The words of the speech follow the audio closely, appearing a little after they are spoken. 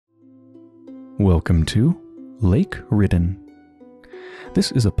Welcome to Lake Ridden.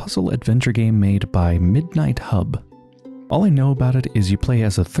 This is a puzzle adventure game made by Midnight Hub. All I know about it is you play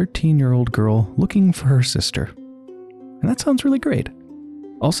as a 13-year-old girl looking for her sister. And that sounds really great.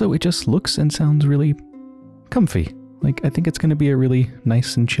 Also, it just looks and sounds really comfy. I think it's going to be a really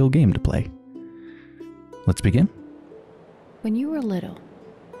nice and chill game to play. Let's begin. When you were little,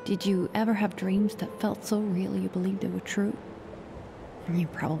 did you ever have dreams that felt so real you believed they were true? You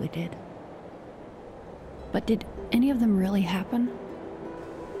probably did. But did any of them really happen?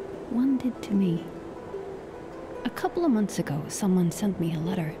 One did to me. A couple of months ago, someone sent me a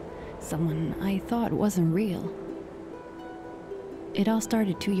letter. Someone I thought wasn't real. It all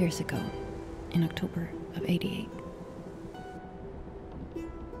started 2 years ago, in October of '88.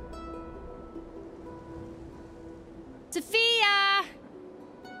 Sofia!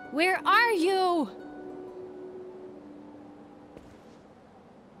 Where are you?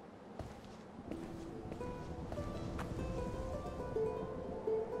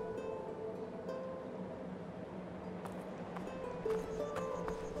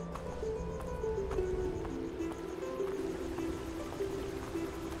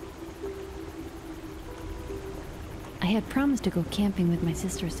 I had promised to go camping with my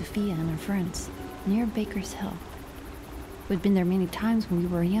sister Sofia and her friends, near Baker's Hill. We'd been there many times when we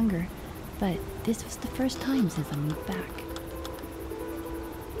were younger, but this was the first time since I moved back.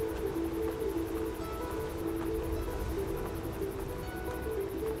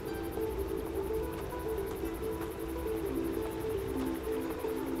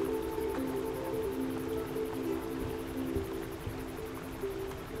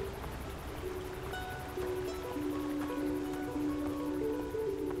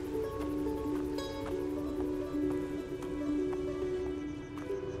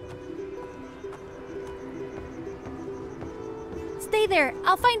 Stay there.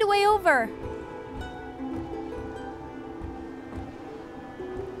 I'll find a way over.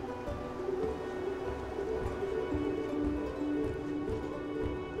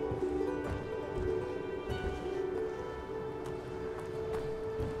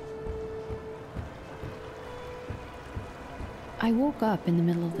 I woke up in the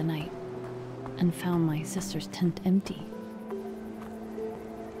middle of the night and found my sister's tent empty.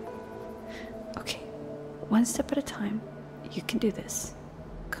 Okay, one step at a time. You can do this.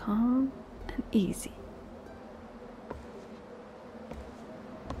 Calm and easy.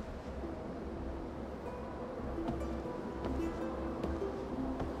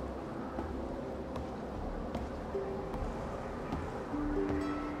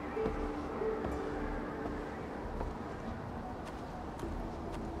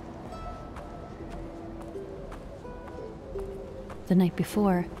 The night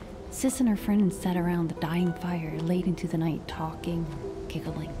before, Sis and her friends sat around the dying fire late into the night talking,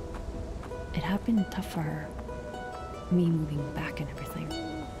 giggling. It had been tough for her, me moving back and everything.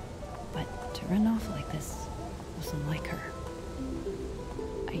 But to run off like this wasn't like her.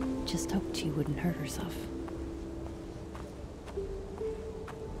 I just hoped she wouldn't hurt herself.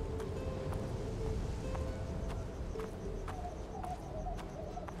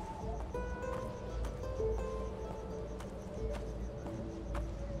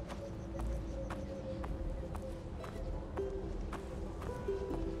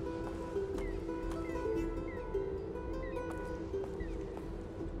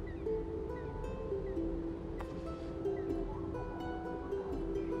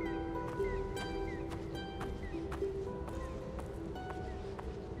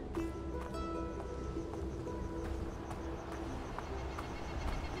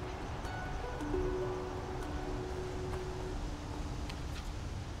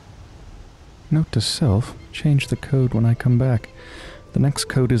 Note to self, change the code when I come back. The next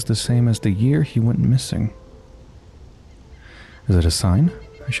code is the same as the year he went missing. Is it a sign?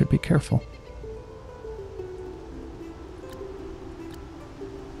 I should be careful.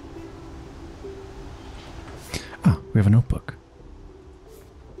 Ah, we have a notebook.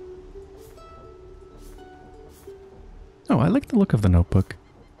 Oh, I like the look of the notebook.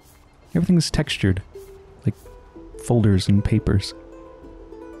 Everything's textured, like folders and papers.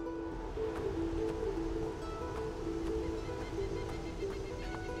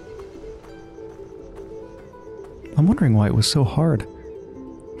 I'm wondering why it was so hard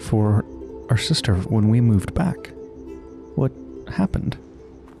for our sister when we moved back. What happened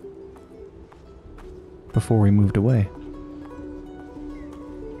before we moved away?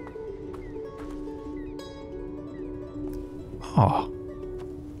 Oh,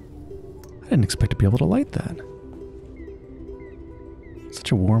 I didn't expect to be able to light that.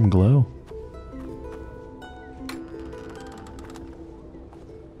 Such a warm glow.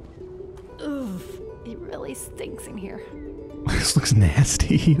 Ugh. really stinks in here. This looks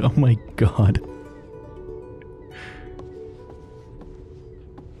nasty. Oh my god.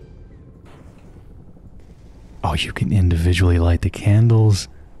 Oh, you can individually light the candles.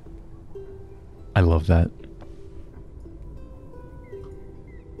 I love that.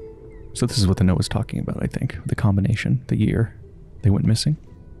 So this is what the note was talking about, I think. The combination, the year they went missing.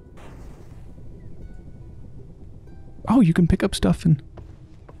 Oh, you can pick up stuff and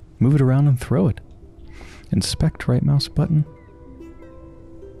move it around and throw it. Inspect, right mouse button.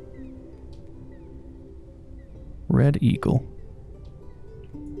 Red eagle.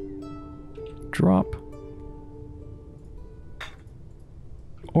 Drop.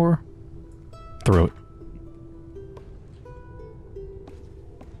 Or throw it.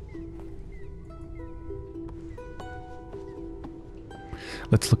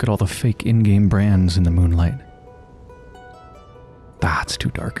 Let's look at all the fake in-game brands in the moonlight. That's too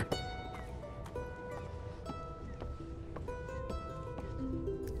dark.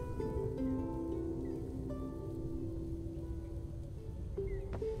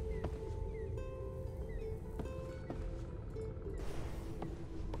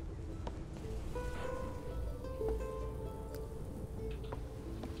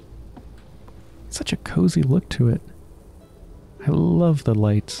 Such a cozy look to it. I love the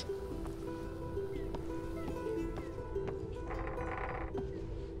lights.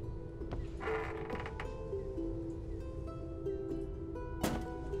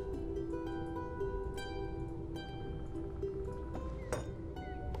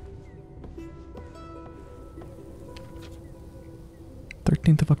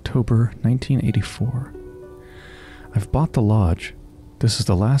 October 1984. I've bought the lodge. This is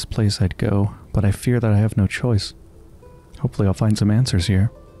the last place I'd go, but I fear that I have no choice. Hopefully I'll find some answers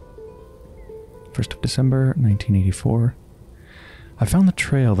here. 1st of December, 1984. I found the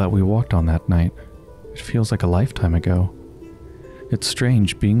trail that we walked on that night. It feels like a lifetime ago. It's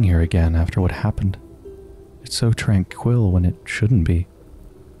strange being here again after what happened. It's so tranquil when it shouldn't be.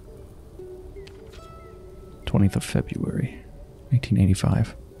 20th of February,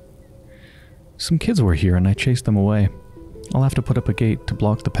 1985. Some kids were here and I chased them away. I'll have to put up a gate to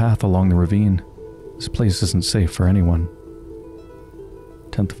block the path along the ravine. This place isn't safe for anyone.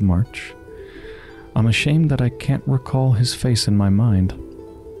 10th of March. I'm ashamed that I can't recall his face in my mind.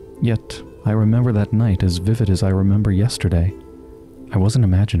 Yet, I remember that night as vivid as I remember yesterday. I wasn't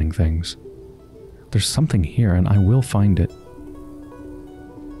imagining things. There's something here and I will find it.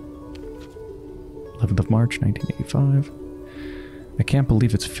 11th of March, 1985. I can't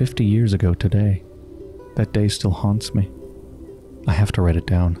believe it's 50 years ago today. That day still haunts me. I have to write it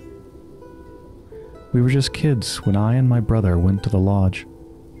down. We were just kids when I and my brother went to the lodge.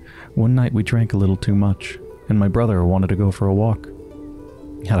 One night we drank a little too much, and my brother wanted to go for a walk.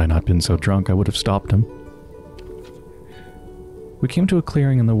 Had I not been so drunk, I would have stopped him. We came to a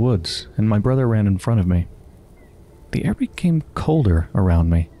clearing in the woods, and my brother ran in front of me. The air became colder around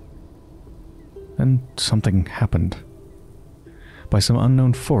me. Then something happened. By some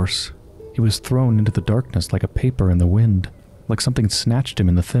unknown force, he was thrown into the darkness like a paper in the wind, like something snatched him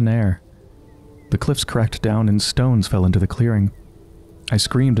in the thin air. The cliffs cracked down and stones fell into the clearing. I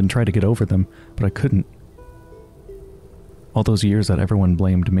screamed and tried to get over them, but I couldn't. All those years that everyone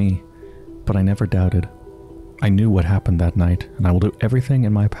blamed me, but I never doubted. I knew what happened that night, and I will do everything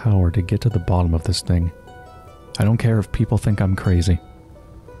in my power to get to the bottom of this thing. I don't care if people think I'm crazy.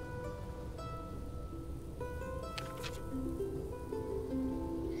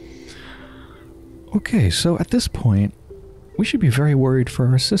 Okay, so at this point, we should be very worried for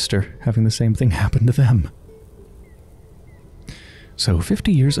our sister having the same thing happen to them. So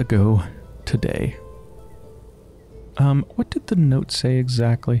 50 years ago today. What did the note say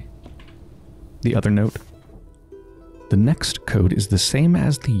exactly? The other note? The next code is the same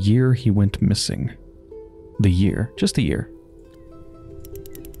as the year he went missing. The year, just the year.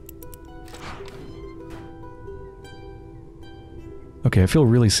 Okay, I feel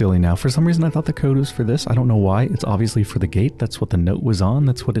really silly now. For some reason I thought the code was for this. I don't know why. It's obviously for the gate. That's what the note was on.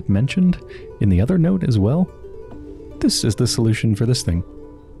 That's what it mentioned in the other note as well. This is the solution for this thing.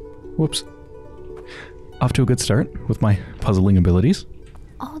 Whoops. Off to a good start with my puzzling abilities.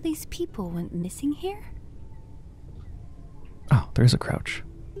 All these people went missing here? Oh, there's a crouch.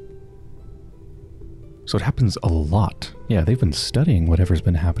 So it happens a lot. Yeah, they've been studying whatever's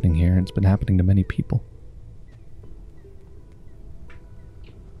been happening here, and it's been happening to many people.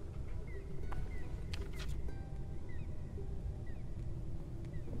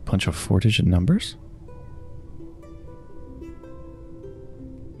 Bunch of 4-digit numbers?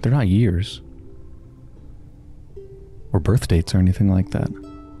 They're not years. Or birth dates or anything like that.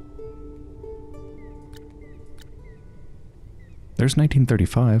 There's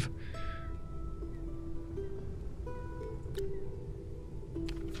 1935.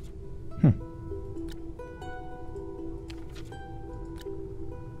 Hmm.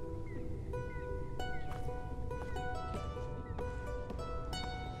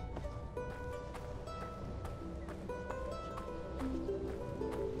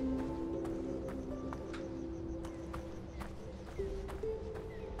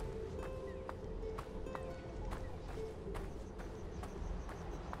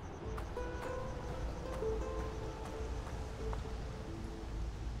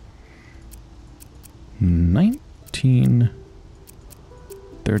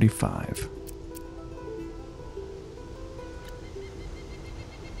 $1935.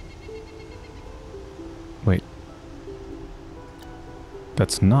 Wait.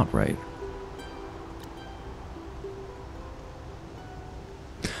 That's not right.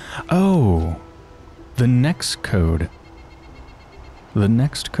 Oh! The next code. The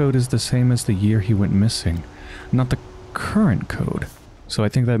next code is the same as the year he went missing, not the current code. So I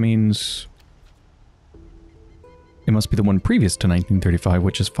think that means it must be the one previous to 1935,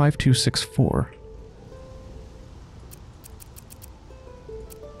 which is 5264.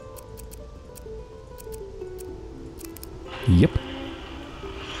 Yep.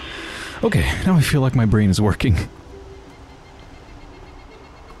 Okay, now I feel like my brain is working.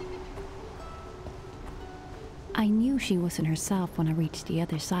 I knew she wasn't herself when I reached the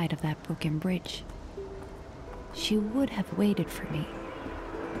other side of that broken bridge. She would have waited for me.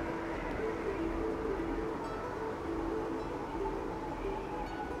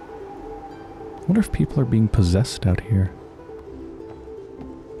 I wonder if people are being possessed out here.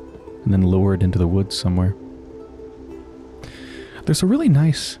 And then lured into the woods somewhere. There's a really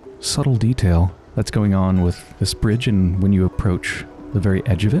nice, subtle detail that's going on with this bridge and when you approach the very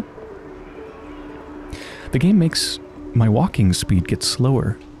edge of it. The game makes my walking speed get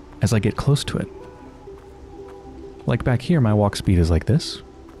slower as I get close to it. Like back here, my walk speed is like this.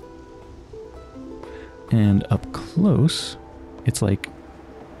 And up close, it's like,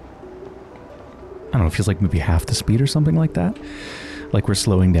 I don't know, it feels like maybe half the speed or something like that. Like we're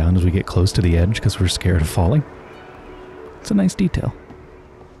slowing down as we get close to the edge because we're scared of falling. It's a nice detail.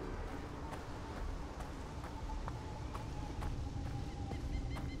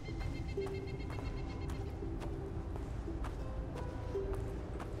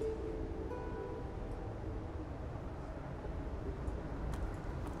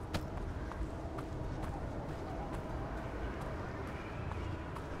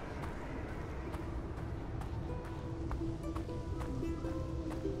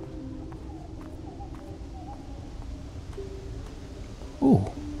 Ooh.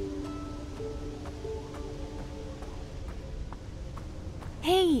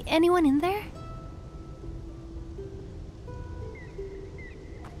 Hey, anyone in there?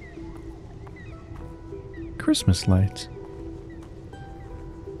 Christmas lights.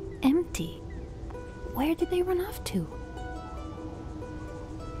 Empty. Where did they run off to?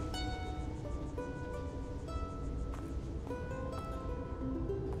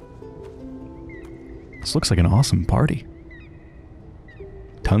 This looks like an awesome party.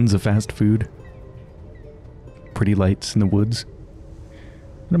 Tons of fast food. Pretty lights in the woods.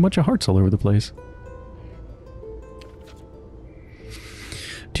 And a bunch of hearts all over the place.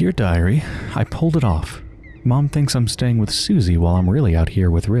 Dear Diary, I pulled it off. Mom thinks I'm staying with Susie while I'm really out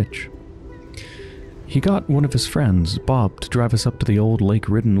here with Rich. He got one of his friends, Bob, to drive us up to the old Lake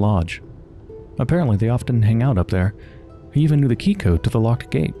Ridden lodge. Apparently they often hang out up there. He even knew the key code to the locked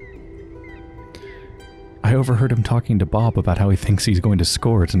gate. I overheard him talking to Bob about how he thinks he's going to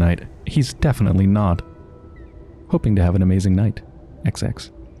score tonight. He's definitely not. Hoping to have an amazing night. XX.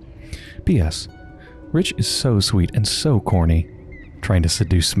 P.S. Rich is so sweet and so corny. Trying to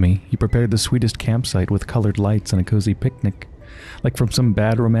seduce me, he prepared the sweetest campsite with colored lights and a cozy picnic. Like from some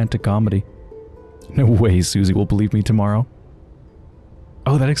bad romantic comedy. No way Susie will believe me tomorrow.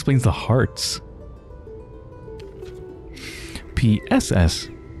 Oh, that explains the hearts. P.S.S.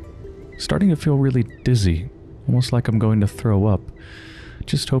 Starting to feel really dizzy, almost like I'm going to throw up.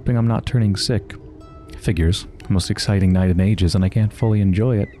 Just hoping I'm not turning sick. Figures, most exciting night in ages and I can't fully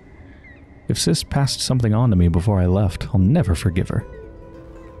enjoy it. If Sis passed something on to me before I left, I'll never forgive her.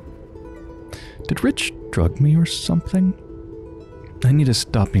 Did Rich drug me or something? I need to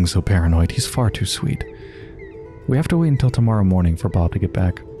stop being so paranoid, he's far too sweet. We have to wait until tomorrow morning for Bob to get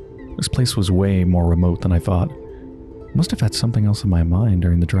back. This place was way more remote than I thought. Must have had something else in my mind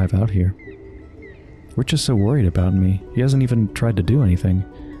during the drive out here. Rich is so worried about me, he hasn't even tried to do anything.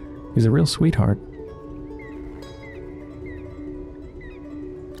 He's a real sweetheart.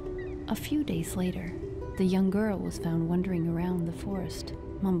 A few days later, the young girl was found wandering around the forest,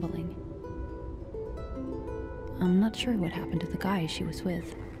 mumbling. I'm not sure what happened to the guy she was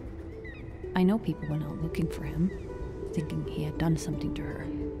with. I know people went out looking for him, thinking he had done something to her.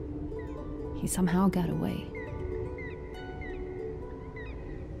 He somehow got away.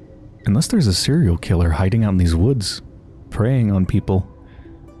 Unless there's a serial killer hiding out in these woods, preying on people,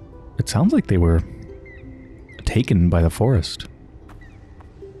 it sounds like they were taken by the forest.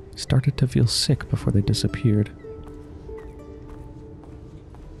 Started to feel sick before they disappeared.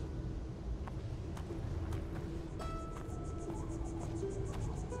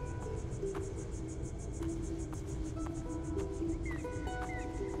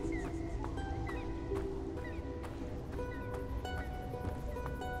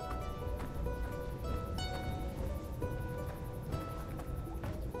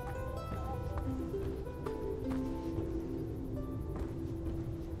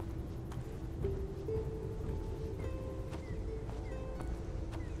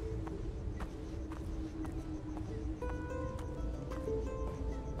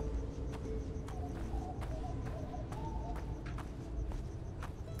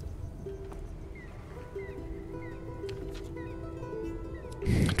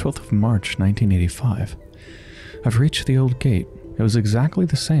 March 1985. I've reached the old gate. It was exactly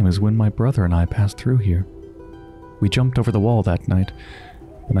the same as when my brother and I passed through here. We jumped over the wall that night,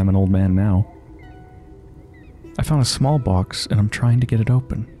 but I'm an old man now. I found a small box and I'm trying to get it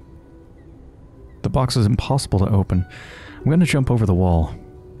open. The box is impossible to open. I'm going to jump over the wall.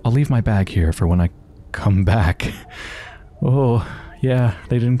 I'll leave my bag here for when I come back. Oh, yeah,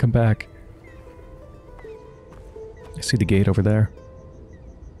 they didn't come back. I see the gate over there.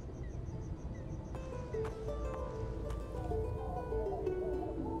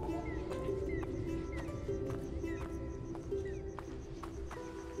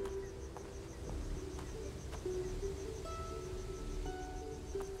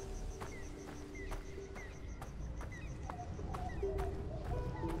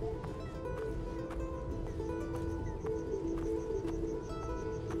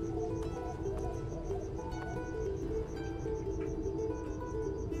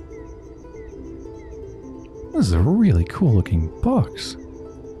 This is a really cool looking box.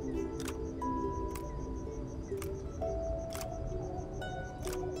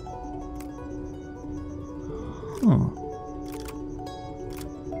 Huh.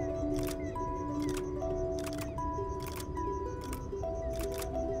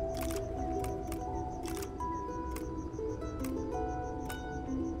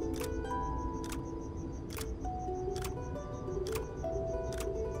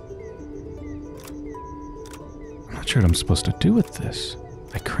 What I'm supposed to do with this.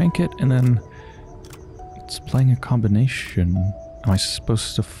 I crank it and then it's playing a combination. Am I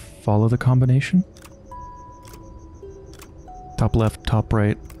supposed to follow the combination? Top left, top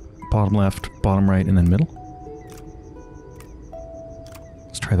right, bottom left, bottom right, and then middle?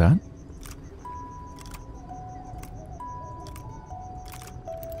 Let's try that.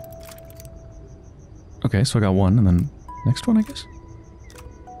 Okay, so I got one and then next one, I guess?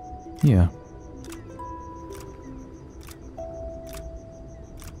 Yeah.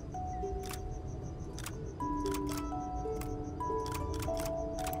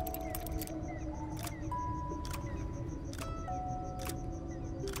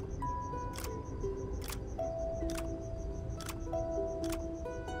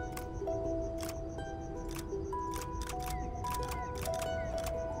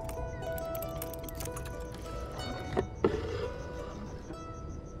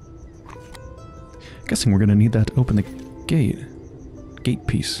 Guessing we're gonna need that to open the gate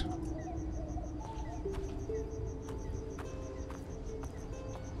piece.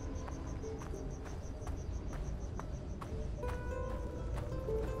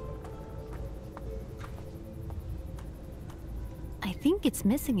 I think it's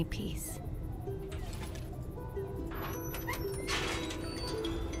missing a piece.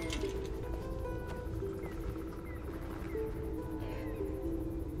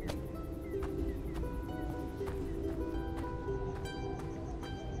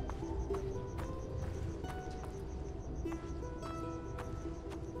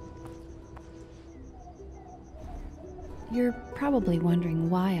 You're probably wondering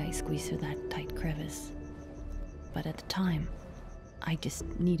why I squeezed through that tight crevice. But at the time, I just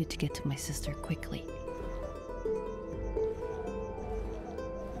needed to get to my sister quickly.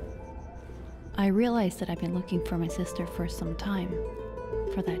 I realized that I've been looking for my sister for some time.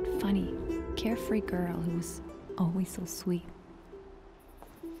 For that funny, carefree girl who was always so sweet.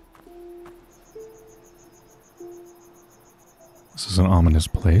 This is an ominous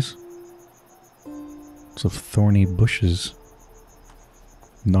place. Lots of thorny bushes.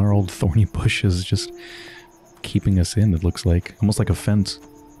 Gnarled thorny bushes just keeping us in, it looks like. Almost like a fence.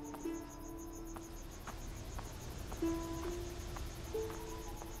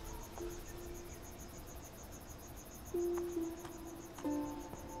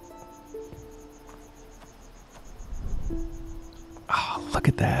 Oh, look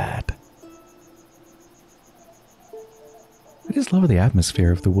at that. I just love the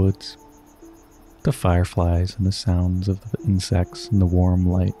atmosphere of the woods. The fireflies and the sounds of the insects and the warm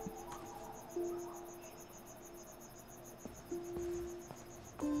light.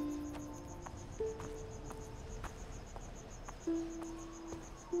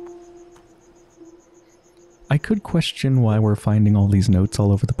 I could question why we're finding all these notes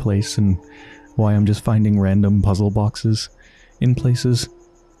all over the place and why I'm just finding random puzzle boxes in places,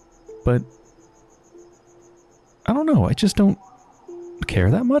 but I don't know, I just don't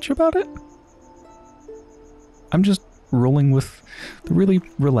care that much about it. I'm just rolling with the really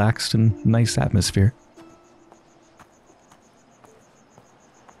relaxed and nice atmosphere.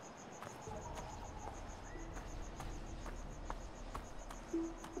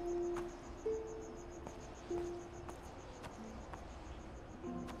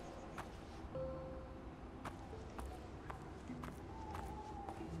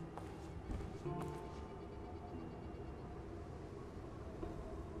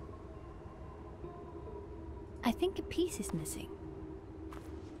 I think a piece is missing.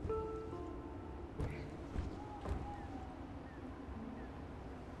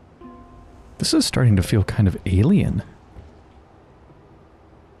 This is starting to feel kind of alien.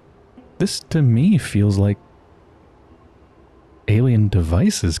 This, to me, feels like alien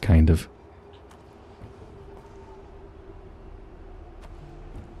devices, kind of.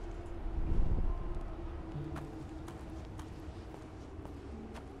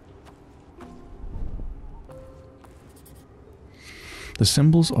 The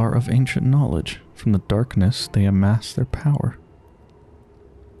symbols are of ancient knowledge. From the darkness, they amass their power.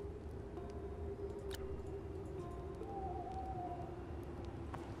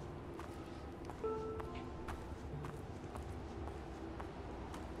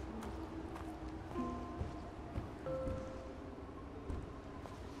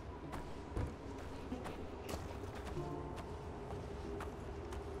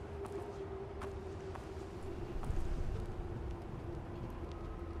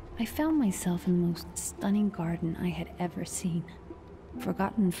 I found myself in the most stunning garden I had ever seen,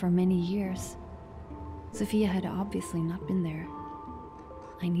 forgotten for many years. Sofia had obviously not been there.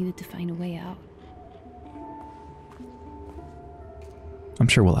 I needed to find a way out. I'm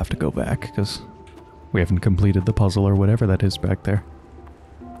sure we'll have to go back, because we haven't completed the puzzle or whatever that is back there.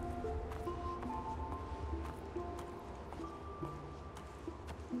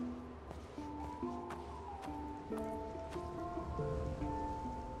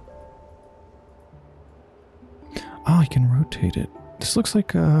 Oh, you can rotate it. This looks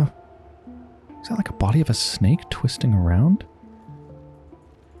like a... Is that like a body of a snake twisting around?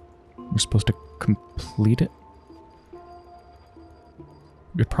 We're supposed to complete it?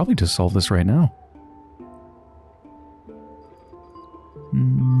 We'd probably just solve this right now.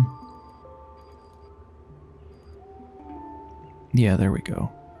 Yeah, there we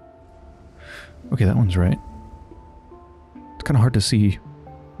go. Okay, that one's right. It's kind of hard to see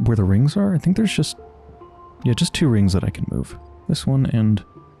where the rings are. I think there's just... Yeah, just two rings that I can move. This one and...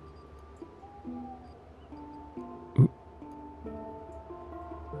 Ooh.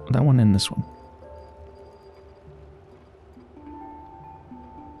 That one and this one.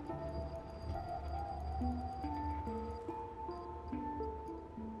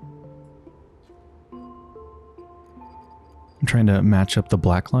 I'm trying to match up the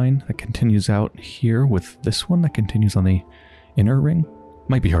black line that continues out here with this one that continues on the inner ring.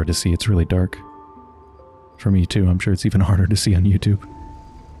 Might be hard to see, it's really dark. For me too, I'm sure it's even harder to see on YouTube.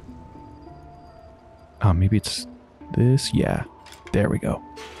 Oh, maybe it's this? Yeah, there we go.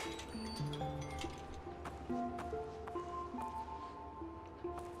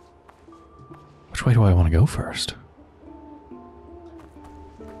 Which way do I want to go first?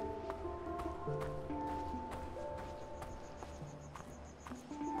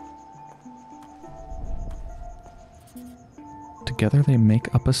 Together they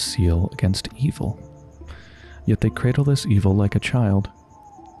make up a seal against evil. Yet they cradle this evil like a child.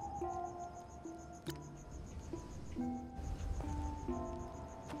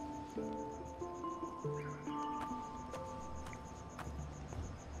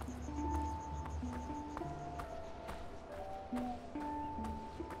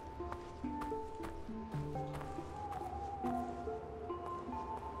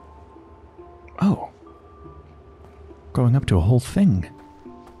 Oh, going up to a whole thing.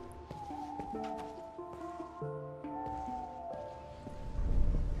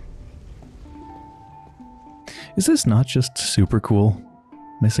 Is this not just super cool?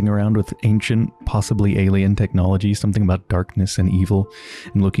 Messing around with ancient, possibly alien technology, something about darkness and evil,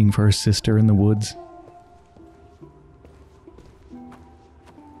 and looking for her sister in the woods.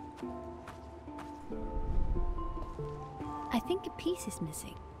 I think a piece is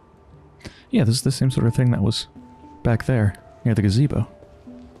missing. Yeah, this is the same sort of thing that was back there, near the gazebo.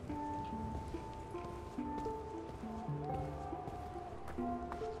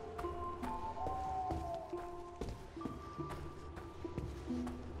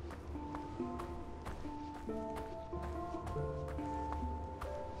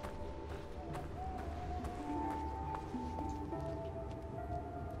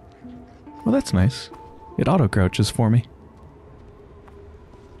 Well, that's nice. It auto-crouches for me.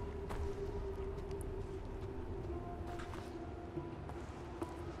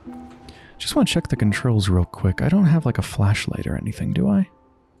 Just want to check the controls real quick. I don't have like a flashlight or anything, do I?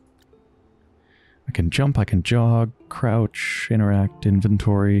 I can jump, I can jog, crouch, interact,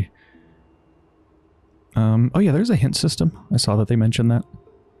 inventory. Oh yeah, there's a hint system. I saw that they mentioned that.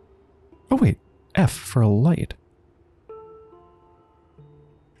 Oh wait, F for a light.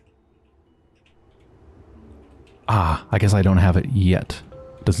 Ah, I guess I don't have it yet.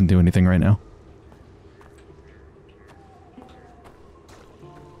 Doesn't do anything right now.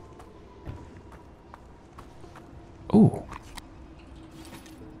 Ooh.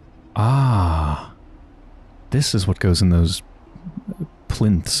 Ah. This is what goes in those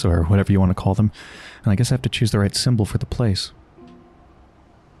plinths, or whatever you want to call them. And I guess I have to choose the right symbol for the place.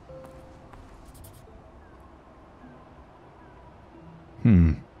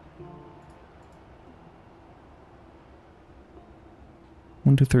 Hmm.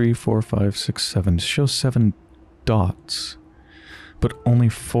 1, 2, 3, 4, 5, 6, 7. Shows 7 dots, but only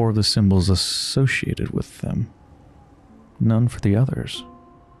 4 of the symbols associated with them. None for the others.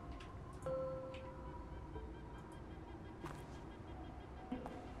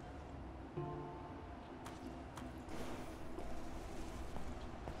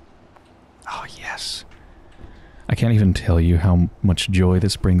 Oh, yes. I can't even tell you how much joy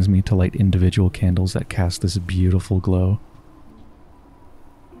this brings me to light individual candles that cast this beautiful glow.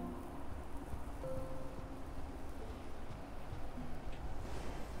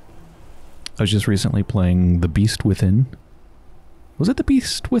 I was just recently playing The Beast Within. Was it The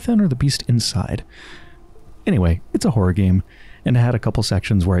Beast Within or The Beast Inside? Anyway, it's a horror game, and it had a couple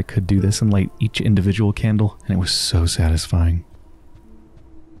sections where I could do this and light each individual candle, and it was so satisfying.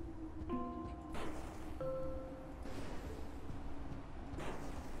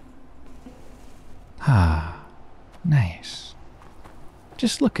 Ah, nice.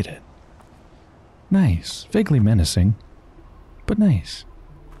 Just look at it. Nice. Vaguely menacing, but nice.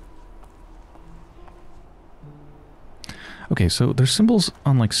 Okay, so there's symbols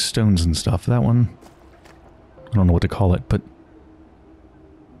on like stones and stuff. That one, I don't know what to call it, but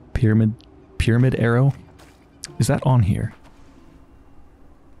pyramid arrow? Is that on here?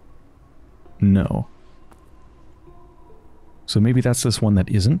 No. So maybe that's this one that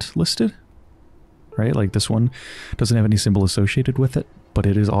isn't listed? Right? Like this one doesn't have any symbol associated with it, but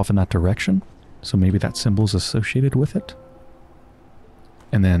it is off in that direction. So maybe that symbol is associated with it.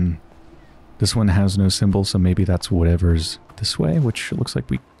 And then this one has no symbol, so maybe that's whatever's this way, which it looks like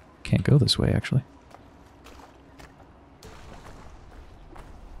we can't go this way, actually.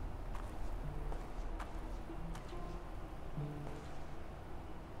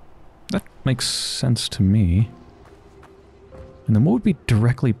 That makes sense to me. And then what would be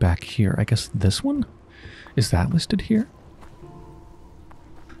directly back here? I guess this one? Is that listed here?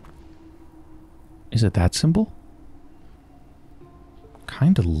 Is it that symbol?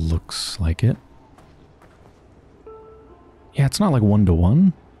 Kinda looks like it. Yeah, it's not like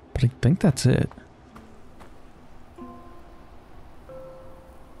 1-to-1, but I think that's it.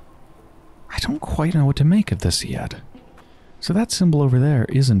 I don't quite know what to make of this yet. So that symbol over there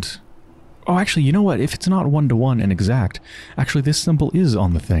isn't... Oh, actually, you know what? If it's not 1-to-1 and exact, actually this symbol is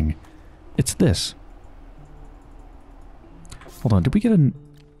on the thing. It's this. Hold on, did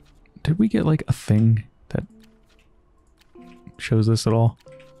we get like a thing that shows this at all?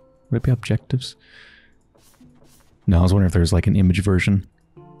 Would it be objectives? No, I was wondering if there's like an image version.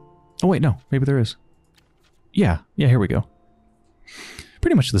 Oh wait, no, maybe there is. Yeah, here we go.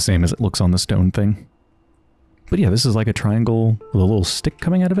 Pretty much the same as it looks on the stone thing. But yeah, this is like a triangle with a little stick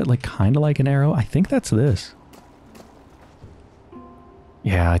coming out of it, like kind of like an arrow. I think that's this.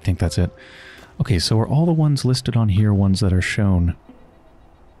 Yeah, I think that's it. Okay, so are all the ones listed on here ones that are shown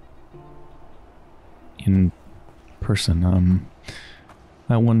in person.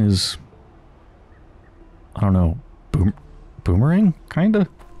 That one is... I don't know. Boomerang? Kinda?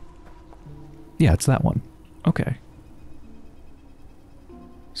 Yeah, it's that one. Okay.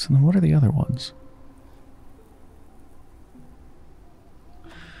 So then what are the other ones?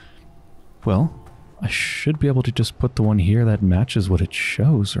 Well, I should be able to just put the one here that matches what it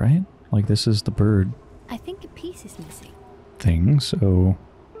shows, right? Like this is the bird I think a piece is missing. thing, so...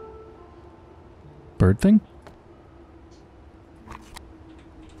 Bird thing? I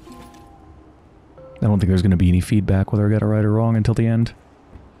don't think there's going to be any feedback whether I got it right or wrong until the end.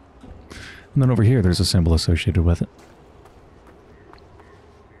 And then over here there's a symbol associated with it.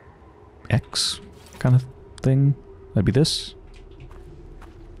 X kind of thing. That'd be this.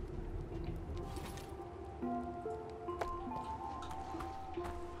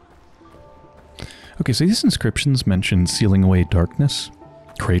 Okay, so these inscriptions mention sealing away darkness,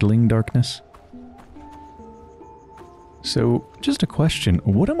 cradling darkness. So, just a question,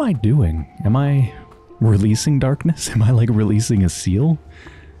 what am I doing? Am I releasing darkness? Am I like releasing a seal?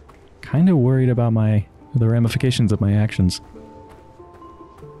 Kind of worried about the ramifications of my actions.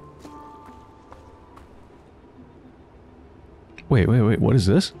 Wait, what is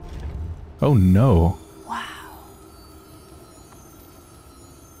this? Oh no.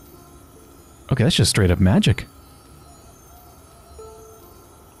 Okay, that's just straight up magic.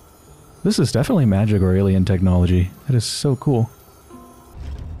 This is definitely magic or alien technology. That is so cool.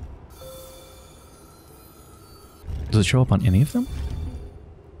 Does it show up on any of them?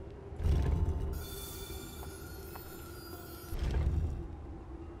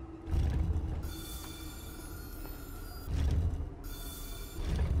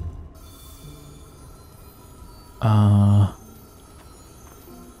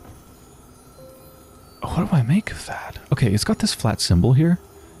 What do I make of that? Okay, it's got this flat symbol here.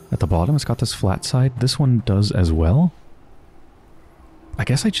 At the bottom, it's got this flat side. This one does as well. I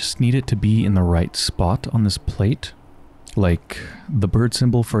guess I just need it to be in the right spot on this plate. Like, the bird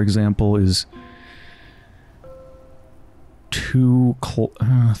symbol, for example, is 3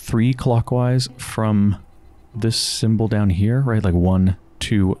 clockwise from this symbol down here, right? Like 1,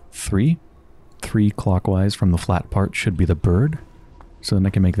 2, 3. 3 clockwise from the flat part should be the bird. So then I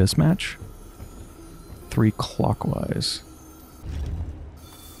can make this match. 3 clockwise.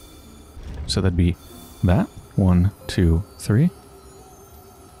 So that'd be that. 1, 2, 3.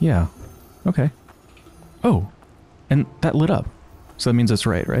 Yeah. Okay. Oh. And that lit up. So that means it's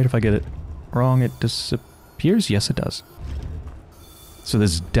right? If I get it wrong, it disappears? Yes, it does. So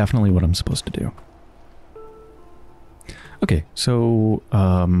this is definitely what I'm supposed to do. Okay, so,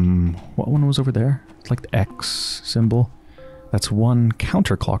 what one was over there? It's like the X symbol. That's 1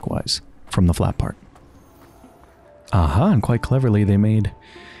 counterclockwise from the flat part. Aha, and quite cleverly they made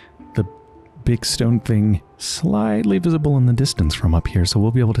the big stone thing slightly visible in the distance from up here, so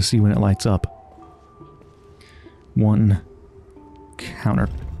we'll be able to see when it lights up. 1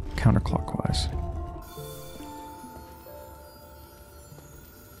 counterclockwise.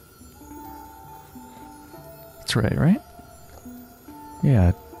 That's right?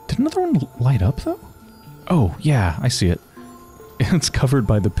 Yeah. Did another one light up, though? Oh, yeah, I see it. It's covered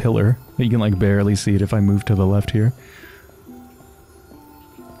by the pillar. You can, like, barely see it if I move to the left here.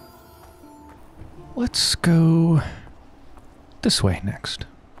 Let's go this way next.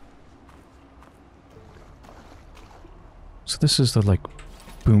 So this is the, like,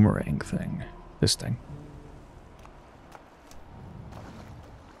 boomerang thing. This thing.